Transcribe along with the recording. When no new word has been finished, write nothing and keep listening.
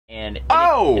And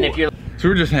if you're so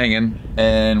we're just hanging,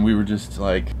 and we were just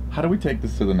like, how do we take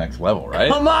this to the next level,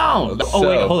 right? Come on! So, oh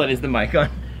wait, hold on, is the mic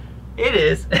on? It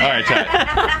is. All right,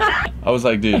 chat. I was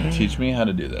like, dude, teach me how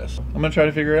to do this. I'm gonna try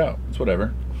to figure it out. It's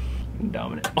whatever.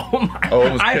 Dominant. Oh my! Oh,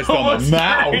 it was pissed on the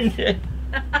mouth.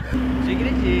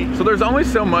 So there's only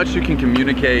so much you can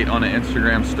communicate on an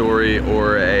Instagram story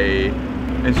or a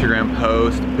Instagram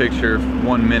post, a picture,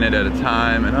 1 minute at a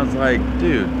time, and I was like,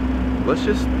 dude, let's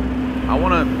just. I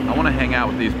wanna hang out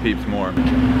with these peeps more.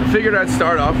 I figured I'd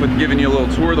start off with giving you a little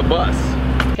tour of the bus.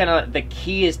 Kinda, the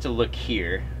key is to look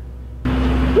here.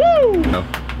 Woo! No.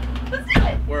 Let's do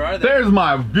it. Where are they? There's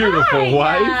my beautiful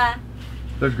wife. Yeah.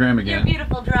 There's Graham again. Your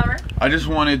beautiful drummer. I just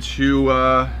wanted to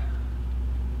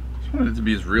it to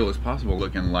be as real as possible,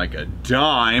 looking like a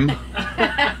dime.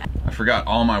 I forgot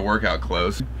all my workout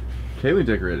clothes. Kaylee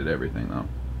decorated everything though.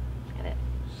 Get it.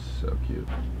 So cute.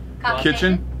 Coffee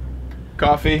Kitchen,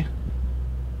 coffee.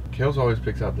 Kales always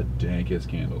picks out the dankest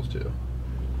candles too.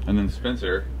 And then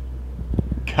Spencer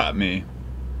got me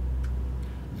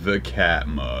the cat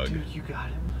mug. Dude, you got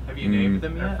him. Have you named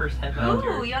them yet? First head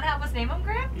Ooh, you wanna help us name them,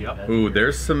 Graham? Yep. Ooh,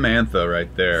 there's Samantha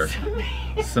right there.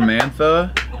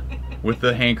 Samantha with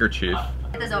the handkerchief.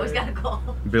 There's always got a goal.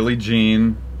 Billie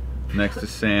Jean next to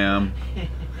Sam.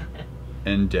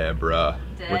 And Deborah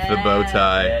with the bow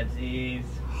tie. Deadsies.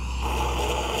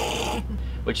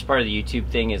 Which part of the YouTube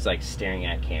thing is like staring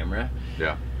at camera?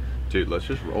 Yeah. Dude, let's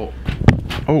just roll.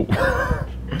 Oh.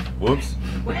 Whoops.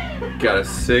 Got a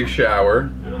sick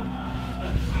shower.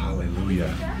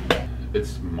 Hallelujah.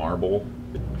 It's marble.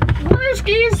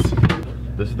 Whiskies.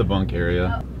 This is the bunk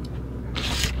area.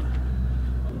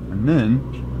 And then,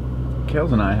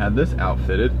 Kels and I had this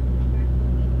outfitted.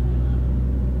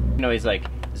 You know, he's like,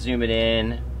 zoom it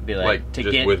in, be like to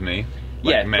just get with me.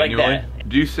 Yeah, manually. like that.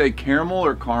 Do you say caramel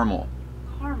or caramel?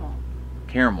 Caramel.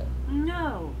 Caramel.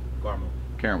 No. Caramel.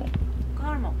 Caramel.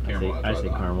 Caramel. Caramel. I say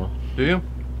caramel. Do you? I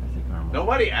say caramel.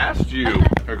 Nobody asked you.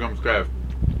 Here comes Kev.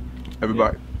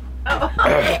 Everybody. Oh.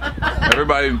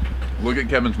 Everybody, look at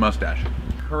Kevin's mustache.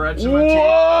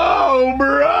 Whoa,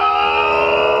 bro!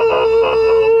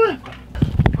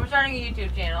 We're starting a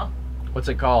YouTube channel. What's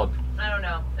it called? I don't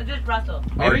know. It's just Russell.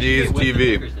 RD's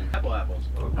TV. Apple apples.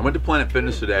 I went to Planet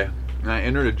Fitness today, and I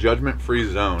entered a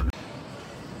judgment-free zone.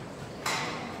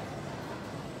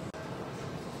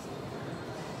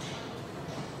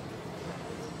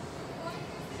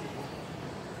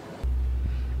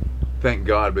 Thank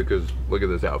God, because look at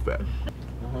this outfit.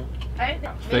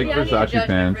 Fake Versace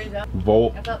pants,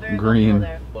 Volt green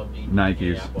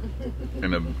Nikes,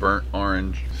 and a burnt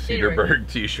orange Cedarburg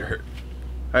t-shirt.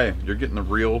 Hey, you're getting the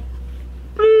real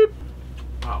beep.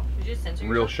 Wow. Did you just censor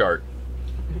Real shark.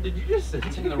 Did you just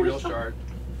censor the real shark?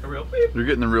 The real beep? You're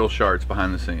getting the real sharks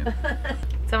behind the scenes.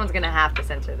 Someone's gonna have to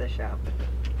censor this show.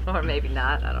 Or maybe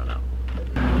not, I don't know.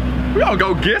 We all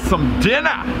go get some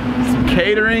dinner, some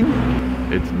catering.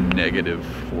 It's negative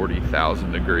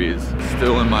 40,000 degrees.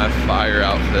 Still in my fire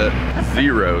outfit.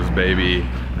 Zeros, baby.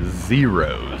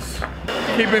 Zeros.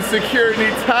 Keeping security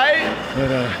tight.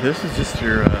 But this is just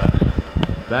your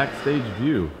backstage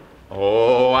view.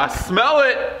 Oh, I smell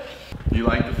it. You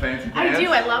like the fancy pants? I do,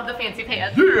 I love the fancy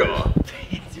pants. Yeah.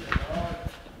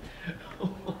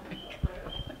 Oh my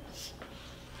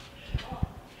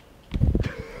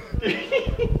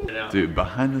gosh. Dude,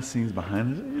 behind the scenes,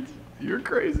 you're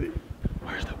crazy.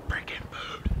 Where's the freaking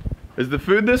food? Is the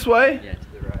food this way? Yeah,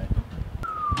 to the right.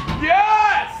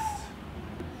 Yes!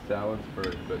 Salads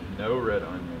first, but no red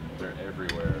onions. They're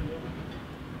everywhere.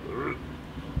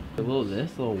 A little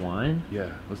this, a little wine.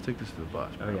 Yeah, let's take this to the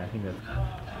bus. Oh yeah, I think that's.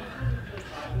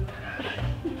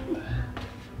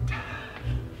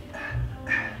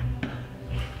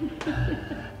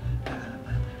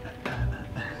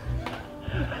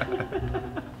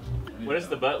 What does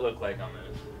the butt look like on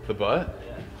this? The butt?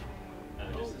 Yeah.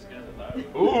 Just as good as I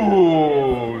thought.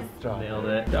 Ooh! Nailed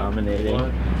it.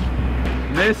 Dominating.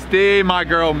 Misty, my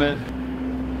girl, Miss.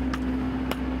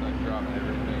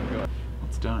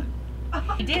 It's done.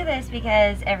 You do this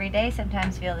because every day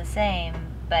sometimes feel the same,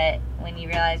 but when you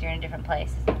realize you're in a different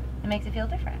place, it makes it feel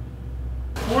different.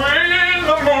 When in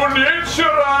the morning, should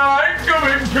I like a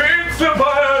big pizza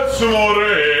by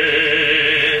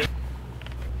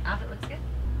Outfit looks good.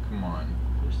 Come on.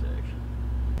 You're sick.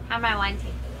 How'd my wine taste?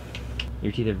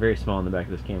 Your teeth are very small in the back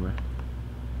of this camera.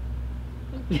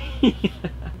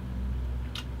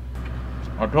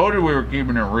 I told you we were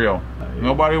keeping it real.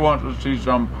 Nobody wants to see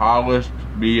some polished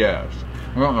BS.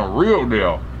 We want the real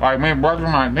deal. Like me brushing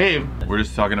my teeth. We're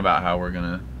just talking about how we're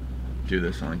gonna do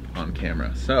this on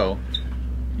camera. So,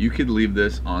 you could leave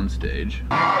this on stage.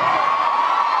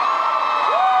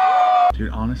 Dude,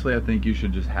 honestly, I think you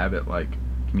should just have it like,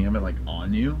 can you have it like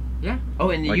on you? Yeah. Oh,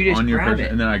 and Like you just on your grab person,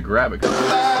 it. and then I grab it.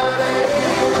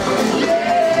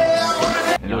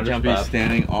 And You'll I'll just jump be up.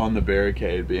 standing on the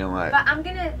barricade being like, But I'm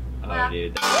gonna. Well, Oh,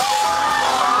 dude.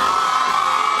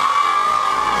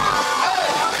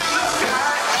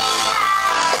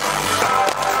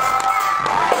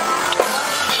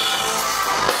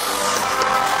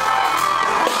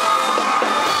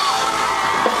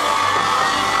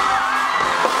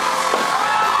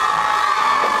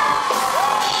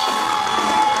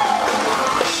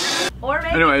 or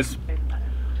maybe. anyways,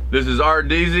 this is Art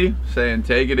Deezy saying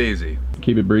take it easy.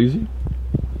 Keep it breezy.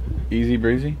 Easy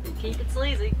breezy. Keep it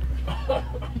sleazy.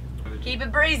 Keep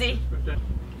it breezy.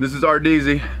 This is Art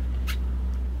Deezy.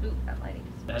 Ooh, that lighting.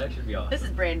 That actually be awesome. This is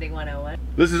branding 101.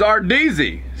 This is Art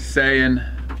Deezy saying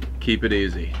keep it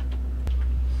easy.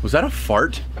 Was that a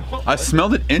fart? I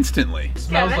smelled it instantly.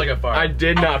 Smells like a fart. I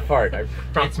did not fart. I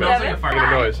promise. It smells like a fart. Making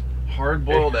a noise.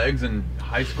 Hard-boiled eggs and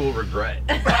high school regret.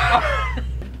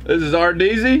 This is Art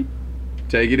Deezy.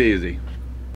 Take it easy.